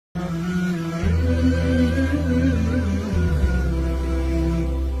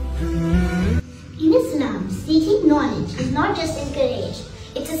not just encouraged.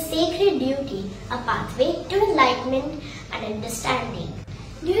 It's a sacred duty, a pathway to enlightenment and understanding.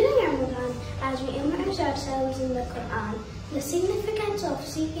 During Ramadan, as we immerse ourselves in the Quran, the significance of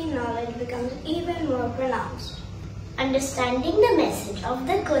seeking knowledge becomes even more pronounced. Understanding the message of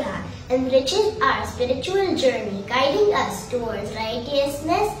the Quran enriches our spiritual journey, guiding us towards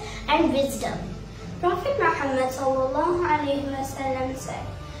righteousness and wisdom. Prophet Muhammad ﷺ said,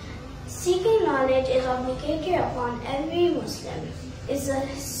 "Seeking knowledge is obligatory upon every Muslim. It's the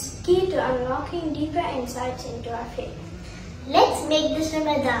key to unlocking deeper insights into our faith." Let's make this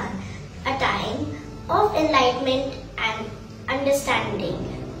Ramadan a time of enlightenment and understanding.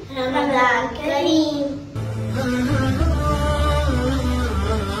 Ramadan Kareem.